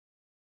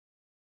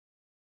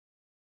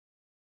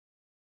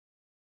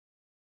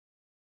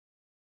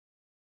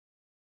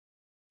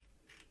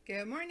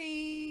Good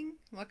morning.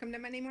 Welcome to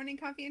Monday Morning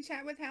Coffee and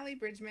Chat with Hallee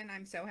Bridgeman.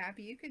 I'm so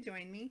happy you could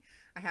join me.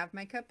 I have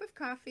my cup of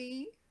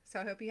coffee, so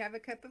I hope you have a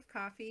cup of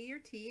coffee or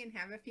tea and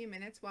have a few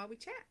minutes while we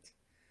chat.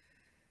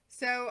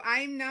 So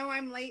I know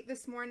I'm late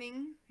this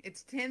morning.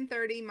 It's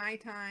 10:30 my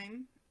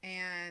time,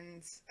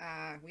 and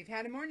we've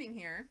had a morning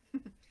here.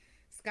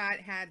 Scott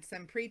had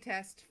some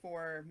pretest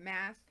for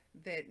math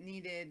that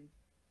needed.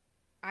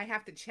 I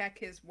have to check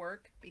his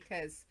work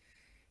because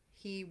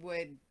he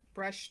would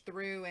brush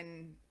through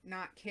and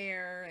not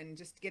care and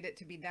just get it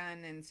to be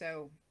done. And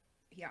so,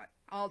 yeah,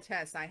 all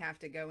tests I have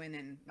to go in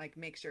and like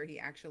make sure he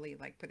actually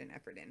like put an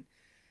effort in,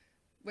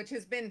 which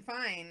has been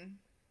fine.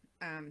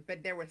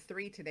 But there were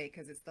three today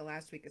because it's the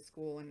last week of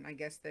school, and I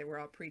guess they were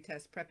all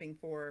pre-test prepping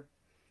for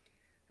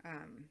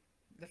um,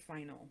 the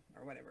final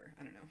or whatever.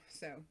 I don't know.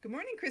 So, good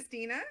morning,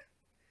 Christina.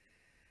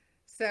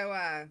 So,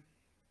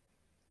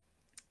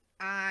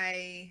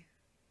 I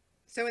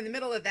So in the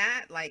middle of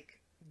that, like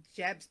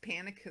Jeb's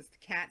panicked because the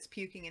cat's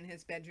puking in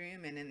his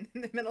bedroom, and in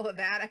the middle of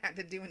that, I had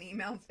to do an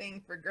email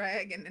thing for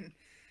Greg, and then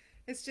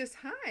it's just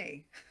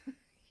hi,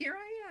 here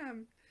I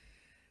am.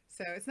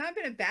 So it's not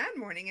been a bad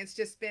morning. It's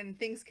just been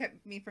things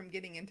kept me from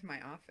getting into my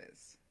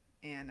office,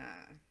 and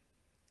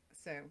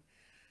so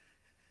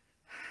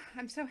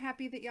I'm so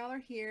happy that y'all are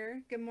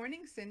here. Good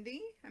morning,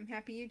 Cindy. I'm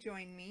happy you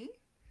joined me.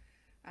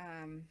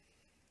 Um,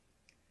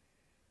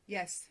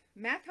 yes,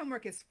 math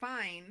homework is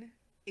fine,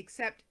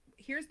 except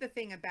here's the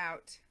thing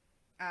about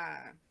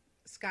uh,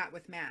 Scott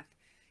with math.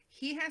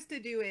 He has to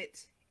do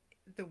it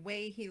the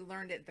way he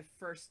learned it the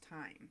first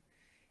time.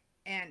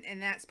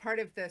 And that's part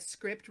of the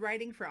script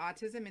writing for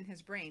autism in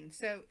his brain.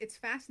 So it's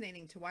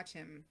fascinating to watch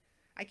him.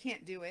 I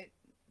can't do it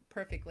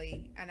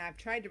perfectly, and I've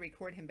tried to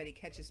record him, but he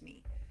catches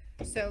me.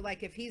 So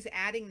like if he's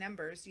adding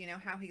numbers, you know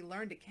how he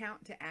learned to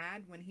count to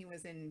add when he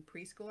was in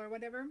preschool or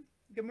whatever.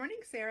 Good morning,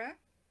 Sarah.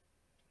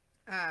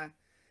 Uh,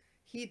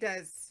 he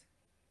does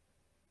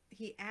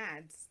he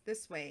adds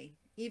this way,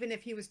 even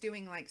if he was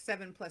doing like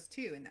 7 plus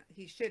 2, and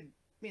he should,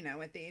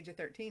 at the age of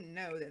 13,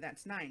 know that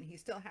that's 9. He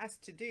still has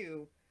to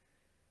do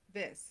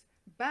this.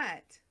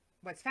 But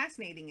what's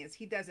fascinating is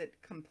he does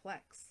it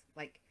complex.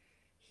 Like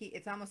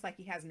it's almost like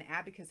he has an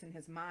abacus in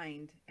his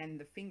mind, and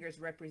the fingers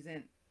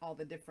represent all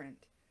the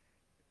different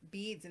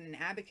beads in an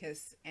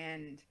abacus,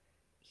 and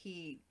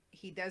he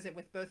does it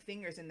with both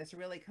fingers in this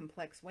really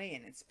complex way,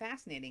 and it's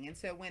fascinating. And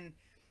so when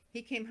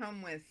he came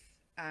home with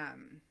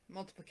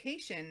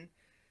multiplication,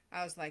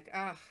 I was like,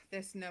 oh,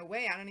 there's no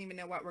way. I don't even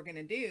know what we're going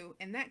to do.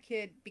 And that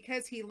kid,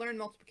 because he learned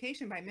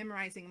multiplication by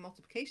memorizing a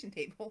multiplication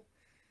table,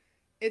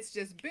 it's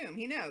just boom,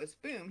 he knows,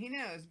 boom, he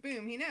knows,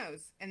 boom, he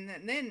knows. And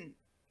then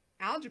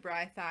algebra,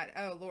 I thought,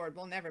 oh, Lord,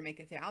 we'll never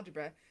make it to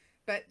algebra.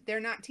 But they're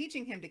not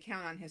teaching him to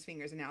count on his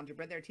fingers in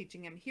algebra. They're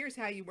teaching him, here's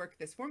how you work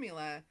this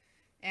formula.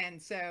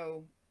 And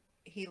so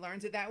he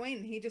learns it that way,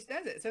 and he just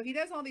does it. So he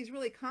does all these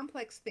really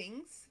complex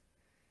things,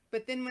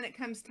 but then when it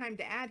comes time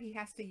to add, he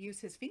has to use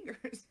his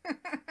fingers.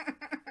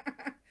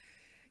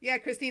 Yeah,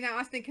 Christina,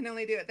 Austin can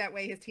only do it that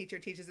way. His teacher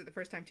teaches it the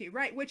first time too.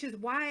 Right, which is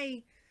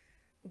why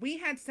we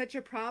had such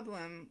a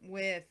problem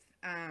with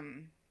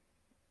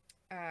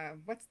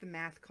what's the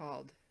math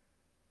called?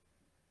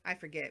 I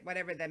forget,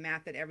 whatever the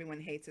math that everyone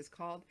hates is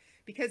called,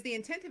 because the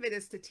intent of it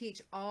is to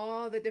teach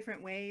all the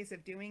different ways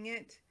of doing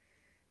it,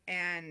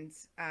 and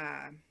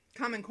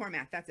Common Core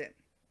math, that's it.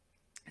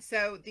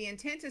 So the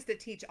intent is to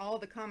teach all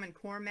the Common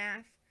Core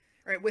math,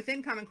 or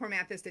within Common Core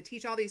math is to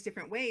teach all these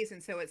different ways,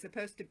 and so it's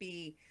supposed to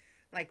be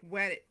like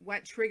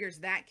what triggers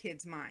that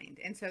kid's mind.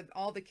 And so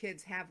all the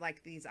kids have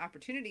like these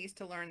opportunities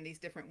to learn these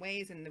different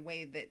ways, and the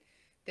way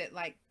that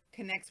like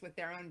connects with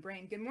their own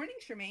brain. Good morning,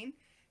 Charmaine.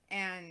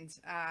 And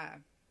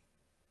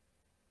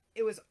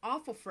it was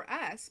awful for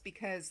us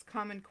because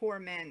Common Core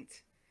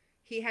meant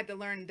he had to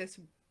learn this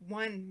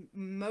one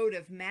mode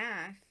of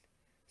math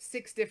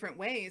 6 different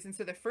ways. And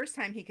so the first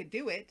time he could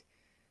do it,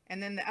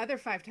 and then the other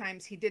 5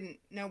 times he didn't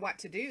know what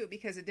to do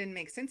because it didn't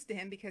make sense to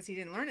him because he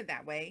didn't learn it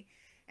that way.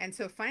 And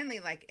so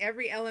finally, like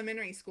every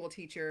elementary school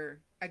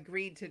teacher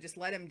agreed to just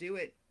let him do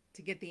it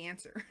to get the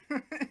answer,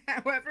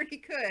 however he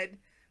could,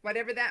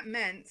 whatever that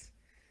meant.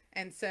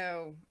 And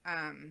so,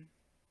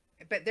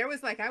 but there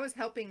was like, I was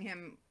helping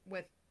him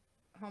with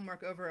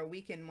homework over a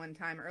weekend one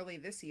time early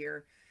this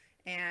year,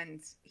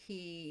 and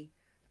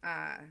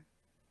uh,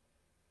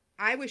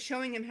 I was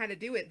showing him how to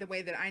do it the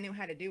way that I knew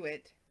how to do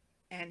it.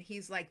 And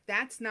he's like,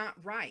 that's not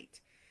right.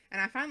 And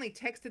I finally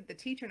texted the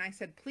teacher and I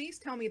said, please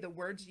tell me the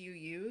words you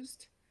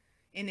used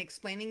in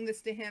explaining this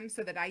to him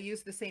so that I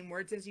use the same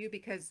words as you,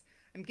 because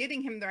I'm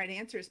getting him the right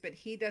answers, but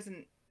he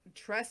doesn't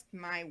trust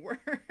my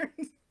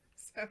words.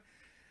 So,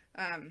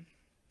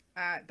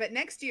 but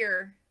next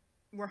year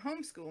we're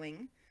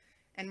homeschooling,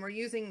 and we're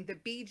using the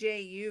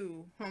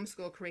BJU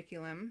homeschool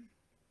curriculum.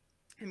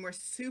 And we're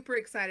super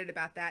excited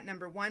about that.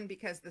 Number one,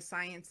 because the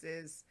science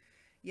is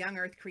young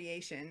earth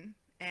creation,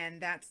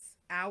 and that's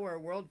our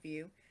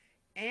worldview.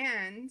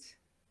 And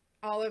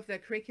all of the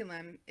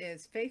curriculum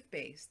is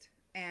faith-based.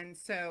 And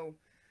so,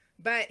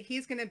 but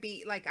he's going to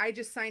be like, I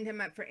just signed him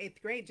up for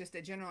 8th grade, just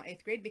a general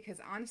 8th grade, because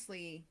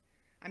honestly,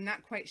 I'm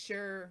not quite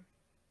sure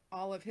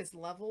all of his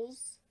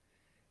levels,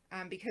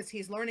 because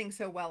he's learning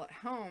so well at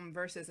home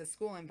versus a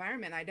school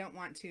environment. I don't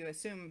want to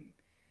assume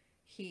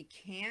he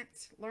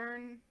can't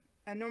learn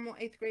a normal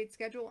eighth grade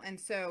schedule. And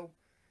so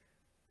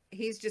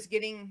he's just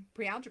getting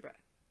pre-algebra.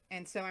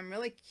 And so I'm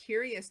really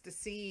curious to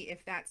see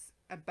if that's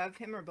above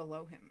him or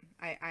below him.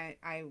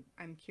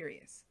 I'm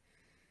curious.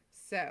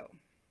 So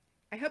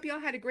I hope you all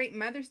had a great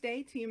Mother's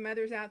Day to you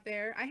mothers out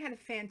there. I had a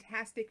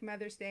fantastic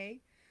Mother's Day.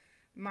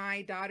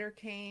 My daughter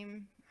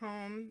came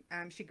home.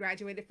 She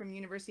graduated from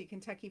University of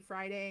Kentucky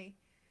Friday,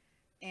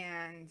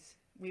 and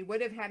we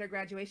would have had our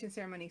graduation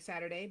ceremony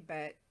Saturday,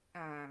 but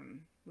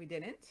we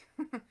didn't.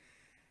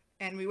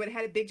 And we would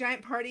have had a big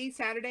giant party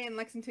Saturday in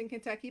Lexington,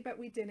 Kentucky, but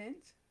we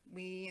didn't.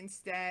 We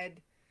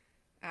instead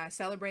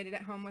celebrated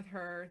at home with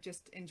her,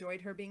 just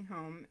enjoyed her being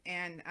home.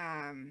 And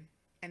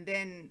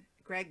then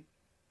Greg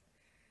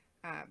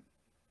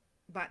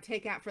bought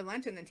takeout for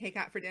lunch and then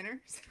takeout for dinner.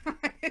 So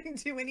I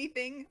didn't do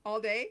anything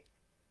all day.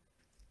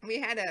 We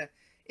had a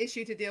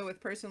issue to deal with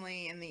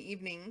personally in the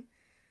evening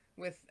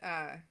with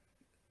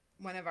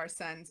one of our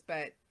sons,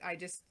 but I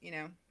just,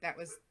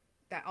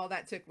 that all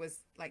that took was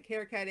like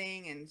hair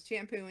cutting and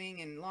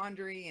shampooing and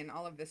laundry and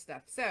all of this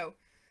stuff. So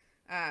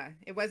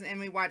it wasn't,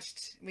 and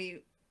we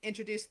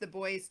introduced the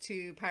boys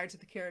to Pirates of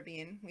the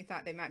Caribbean. We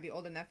thought they might be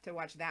old enough to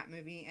watch that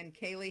movie, and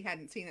Kaylee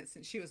hadn't seen it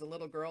since she was a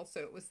little girl,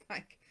 so it was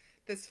like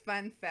this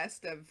fun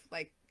fest of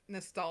like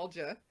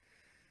nostalgia.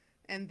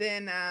 And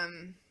then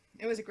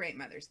it was a great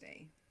Mother's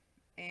Day.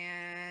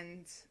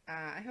 And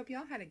I hope you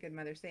all had a good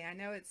Mother's Day. I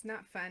know it's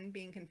not fun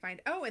being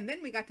confined. Oh, and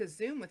then we got to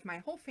Zoom with my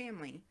whole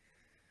family,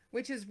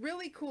 which is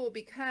really cool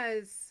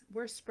because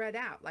we're spread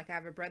out. Like I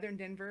have a brother in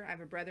Denver, I have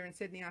a brother in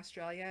Sydney,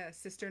 Australia, a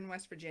sister in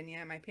West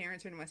Virginia, my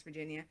parents are in West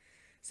Virginia.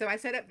 So I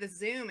set up the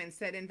Zoom and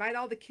said, invite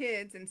all the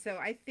kids. And so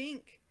I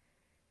think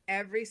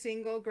every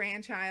single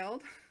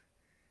grandchild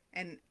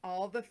and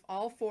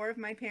all four of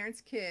my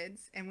parents'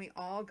 kids, and we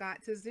all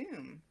got to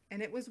Zoom.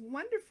 And it was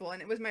wonderful.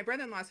 And it was my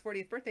brother-in-law's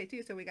 40th birthday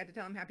too, so we got to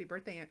tell him happy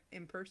birthday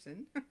in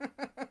person.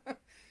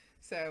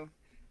 So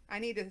I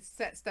need to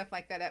set stuff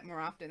like that up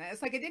more often.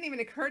 It's like it didn't even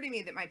occur to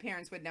me that my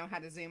parents would know how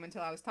to Zoom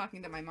until I was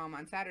talking to my mom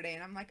on Saturday,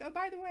 and I'm like, oh,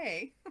 by the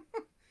way.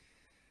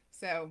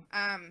 So,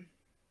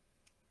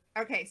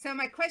 okay, so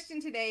my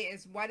question today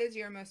is, what is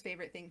your most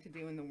favorite thing to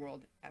do in the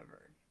world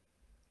ever?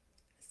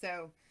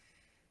 So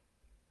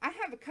I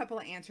have a couple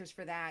of answers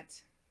for that.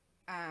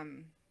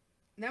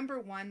 Number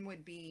one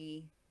would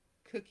be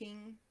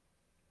cooking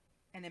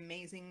an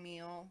amazing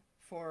meal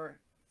for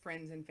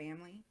friends and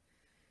family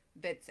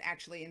that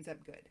actually ends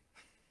up good.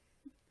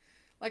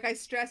 Like I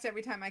stress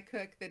every time I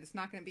cook that it's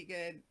not going to be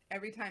good.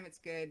 Every time it's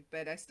good,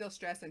 but I still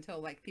stress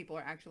until like people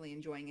are actually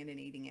enjoying it and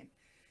eating it.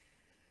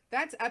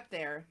 That's up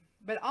there.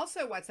 But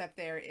also what's up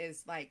there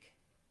is like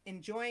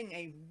enjoying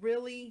a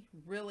really,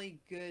 really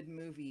good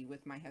movie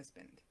with my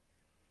husband,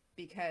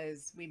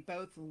 because we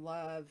both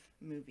love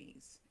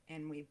movies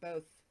and we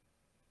both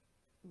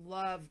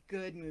love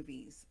good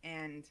movies,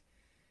 and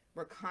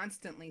we're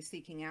constantly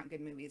seeking out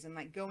good movies, and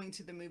like going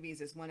to the movies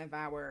is one of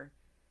our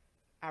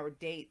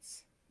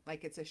dates.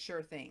 Like it's a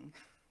sure thing.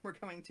 We're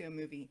going to a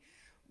movie.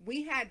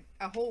 We had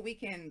a whole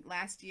weekend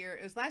last year.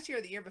 It was last year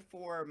or the year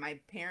before. My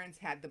parents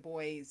had the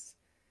boys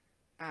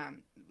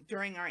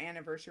during our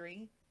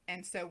anniversary.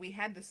 And so we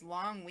had this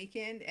long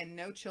weekend and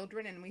no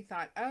children. And we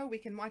thought, oh, we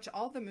can watch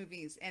all the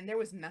movies. And there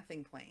was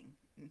nothing playing.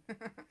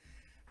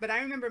 But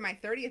I remember my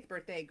 30th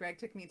birthday, Greg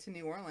took me to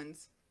New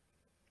Orleans.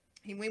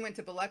 We went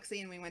to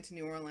Biloxi and we went to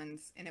New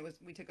Orleans. And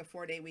we took a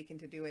 4-day weekend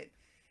to do it.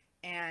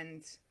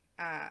 And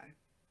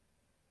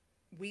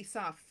we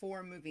saw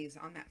 4 movies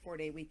on that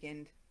 4-day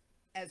weekend,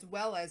 as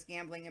well as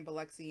gambling in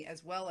Biloxi,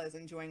 as well as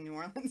enjoying New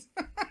Orleans.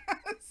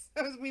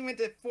 So we went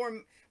to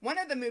 4. One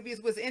of the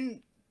movies was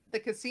in the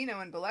casino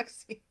in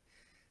Biloxi.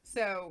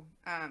 So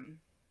I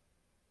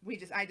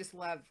just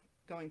love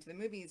going to the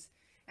movies,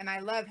 and I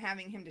love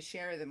having him to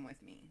share them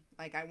with me.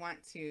 Like I want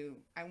to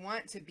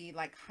be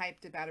like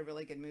hyped about a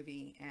really good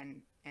movie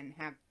and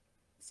have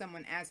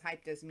someone as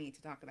hyped as me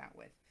to talk about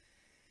with.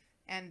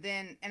 And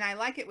I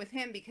like it with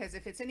him because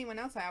if it's anyone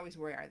else, I always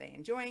worry, are they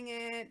enjoying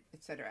it,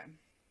 etc.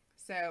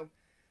 So,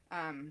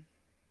 and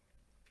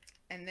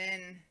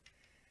then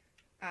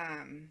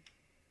I'm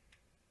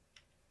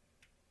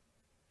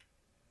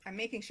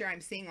making sure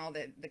I'm seeing all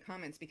the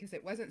comments because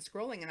it wasn't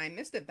scrolling and I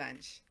missed a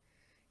bunch.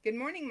 Good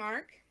morning,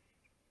 Mark.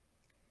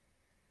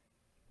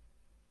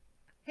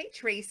 Hey,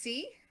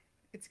 Tracy.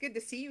 It's good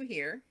to see you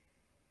here.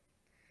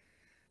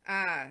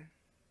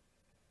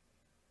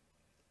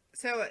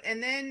 So,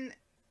 and then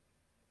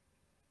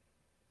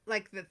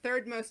like the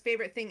third most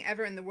favorite thing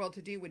ever in the world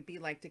to do would be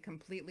like to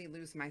completely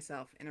lose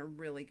myself in a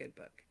really good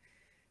book.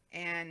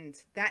 And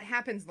that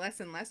happens less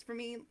and less for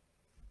me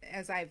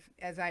as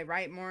I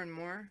write more and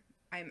more.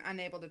 I'm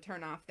unable to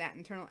turn off that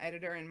internal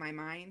editor in my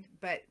mind,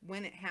 but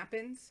when it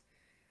happens,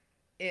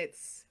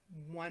 it's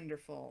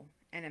wonderful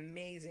and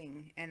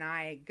amazing, and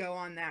I go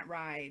on that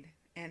ride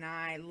and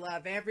I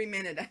love every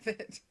minute of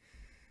it.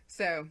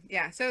 So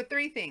yeah, so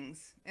 3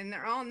 things, and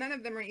none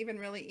of them are even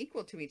really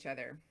equal to each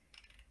other.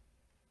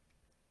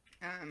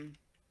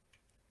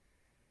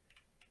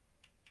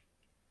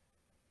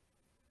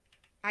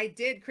 I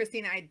did,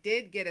 Christina, I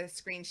did get a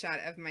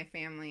screenshot of my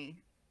family.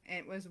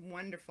 It was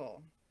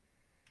wonderful.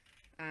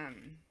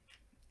 Um,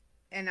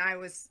 and I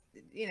was,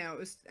 it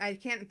was, I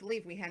can't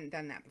believe we hadn't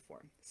done that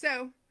before.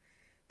 So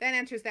that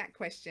answers that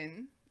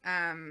question.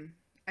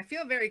 I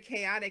feel very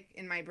chaotic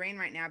in my brain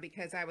right now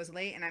because I was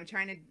late and I'm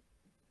trying to,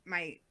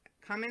 my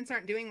comments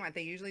aren't doing what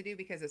they usually do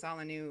because it's all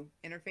a new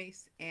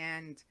interface.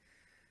 And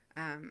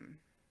um,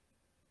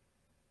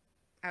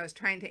 I was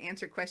trying to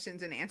answer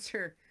questions and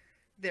answer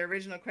the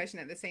original question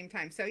at the same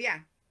time. So yeah,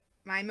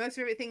 my most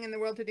favorite thing in the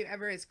world to do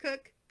ever is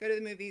cook, go to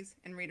the movies,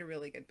 and read a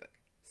really good book.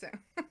 So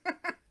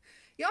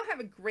y'all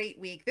have a great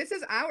week. This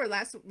is our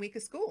last week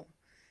of school.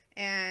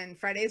 And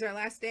Friday's our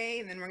last day,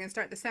 and then we're going to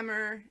start the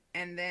summer.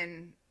 And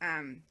then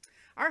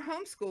our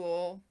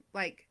homeschool,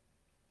 like,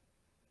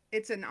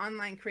 it's an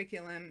online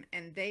curriculum,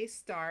 and they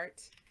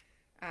start.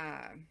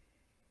 Oh,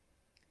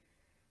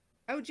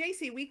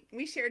 JC,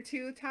 we shared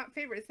 2 top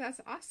favorites.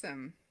 That's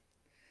awesome.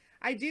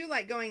 I do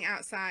like going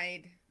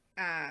outside,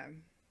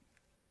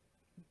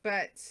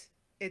 but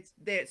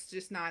it's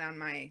just not on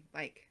my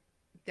like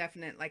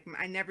definite, like,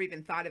 I never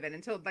even thought of it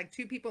until like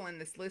 2 people in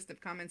this list of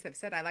comments have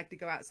said I like to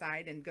go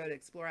outside and go to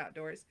explore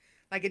outdoors.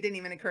 Like, it didn't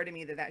even occur to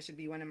me that that should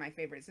be one of my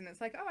favorites. And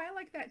it's like, oh, I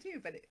like that too,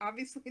 but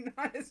obviously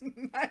not as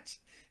much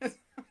as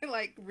I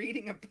like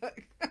reading a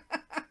book.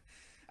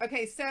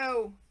 Okay,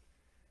 so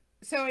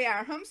yeah,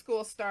 our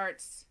homeschool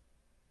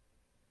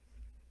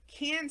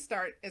can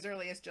start as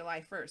early as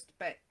July 1st,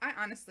 but I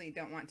honestly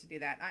don't want to do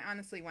that. I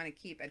honestly want to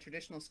keep a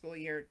traditional school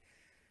year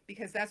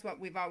because that's what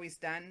we've always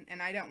done.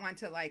 And I don't want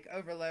to like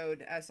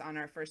overload us on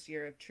our first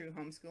year of true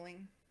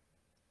homeschooling.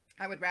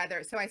 I would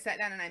rather, so I sat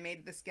down and I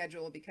made the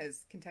schedule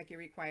because Kentucky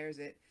requires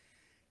it.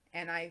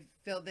 And I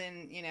filled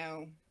in,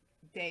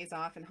 days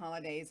off and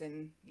holidays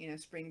and,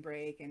 spring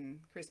break and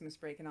Christmas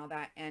break and all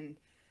that. And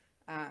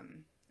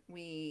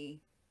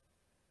we,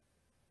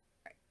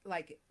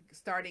 like,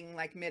 starting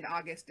like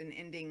mid-August and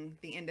ending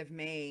the end of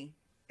May,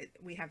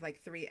 we have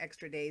like 3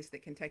 extra days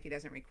that Kentucky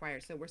doesn't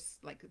require. So we're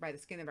like by the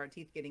skin of our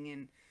teeth getting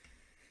in,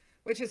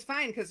 which is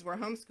fine because we're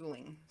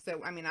homeschooling.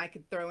 So, I mean, I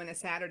could throw in a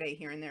Saturday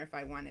here and there if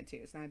I wanted to.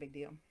 It's not a big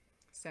deal.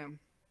 So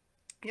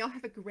y'all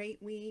have a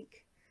great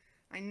week.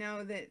 I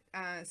know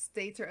that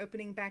states are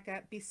opening back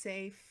up. Be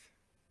safe,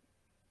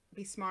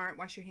 be smart,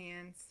 wash your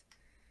hands,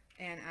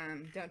 and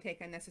don't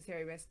take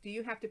unnecessary risks. Do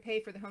you have to pay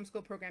for the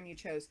homeschool program you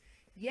chose?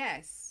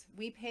 Yes,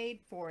 we paid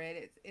for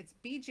it. It's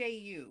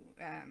BJU.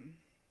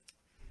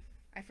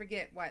 I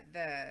forget what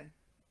that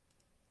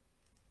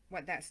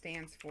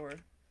stands for.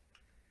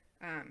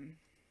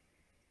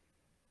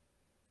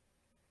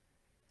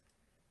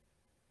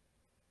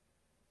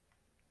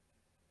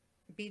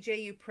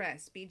 BJU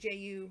Press,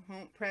 BJU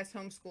Press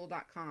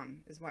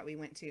Homeschool.com is what we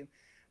went to.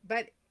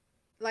 But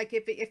like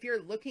if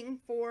you're looking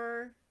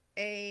for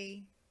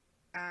a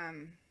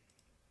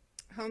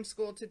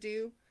homeschool to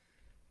do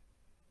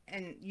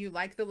and you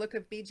like the look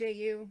of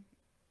BJU,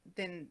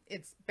 then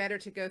it's better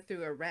to go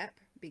through a rep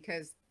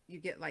because you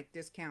get like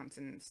discounts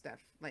and stuff.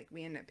 Like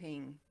we end up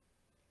paying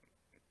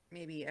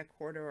maybe a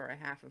quarter or a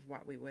half of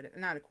what we would,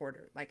 not a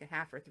quarter, like a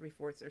half or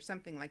 3/4 or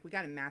something. Like we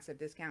got a massive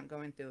discount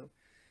going through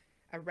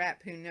a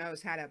rep who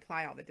knows how to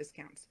apply all the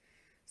discounts.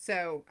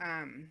 So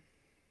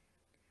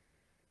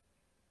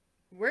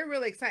we're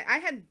really excited. I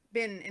had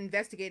been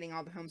investigating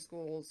all the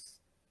homeschools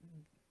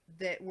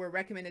that were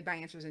recommended by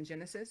Answers in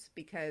Genesis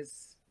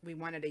because we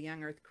wanted a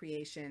young earth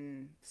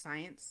creation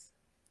science.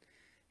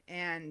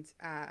 And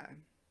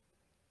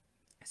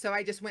so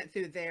I just went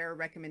through their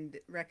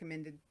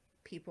recommended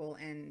people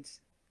and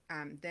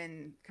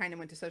then kind of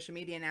went to social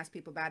media and asked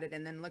people about it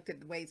and then looked at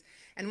the ways.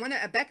 And one of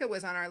Abeka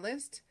was on our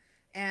list,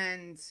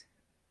 and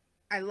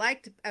I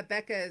liked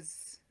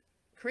Abeka's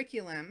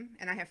curriculum,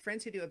 and I have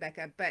friends who do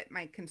Abeka, but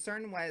my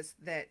concern was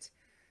that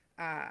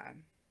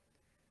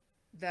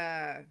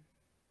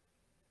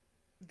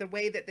the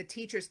way that the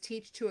teachers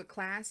teach to a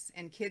class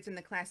and kids in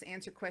the class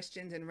answer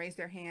questions and raise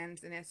their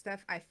hands and that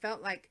stuff, I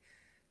felt like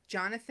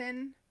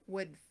Jonathan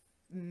would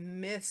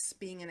miss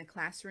being in a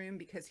classroom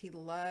because he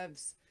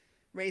loves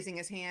raising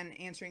his hand,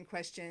 answering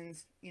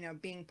questions,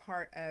 being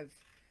part of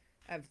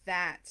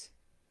that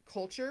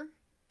culture.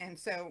 And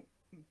so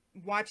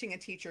watching a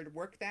teacher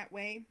work that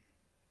way,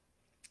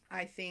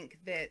 I think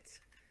that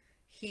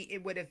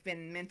it would have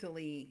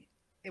mentally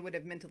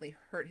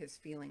hurt his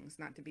feelings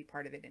not to be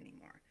part of it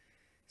anymore.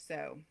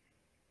 So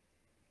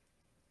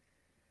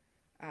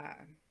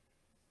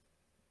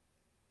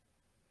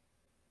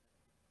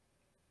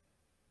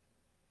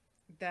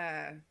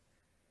the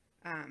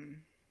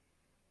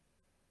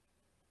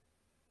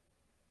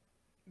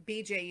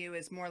BJU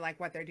is more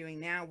like what they're doing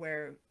now,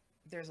 where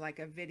there's like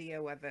a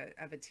video of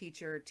a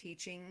teacher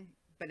teaching,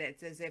 but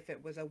it's as if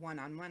it was a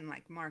one-on-one,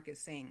 like Mark is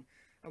saying,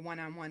 a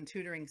one-on-one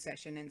tutoring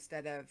session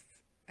instead of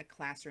a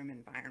classroom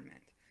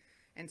environment.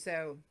 And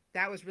so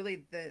that was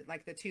really the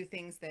 2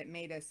 things that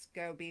made us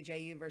go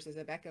BJU versus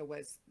Abeka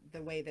was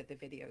the way that the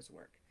videos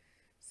work.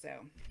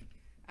 So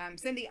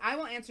Cindy, I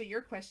will answer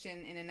your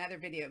question in another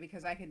video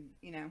because I could,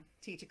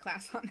 teach a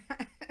class on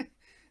that.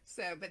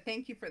 So, but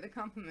thank you for the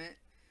compliment.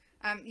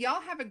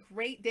 Y'all have a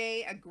great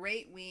day, a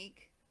great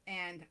week,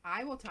 and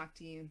I will talk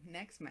to you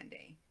next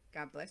Monday.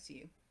 God bless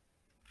you.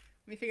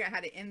 Let me figure out how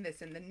to end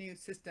this in the new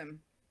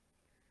system.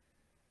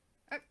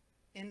 Oh,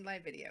 end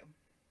live video.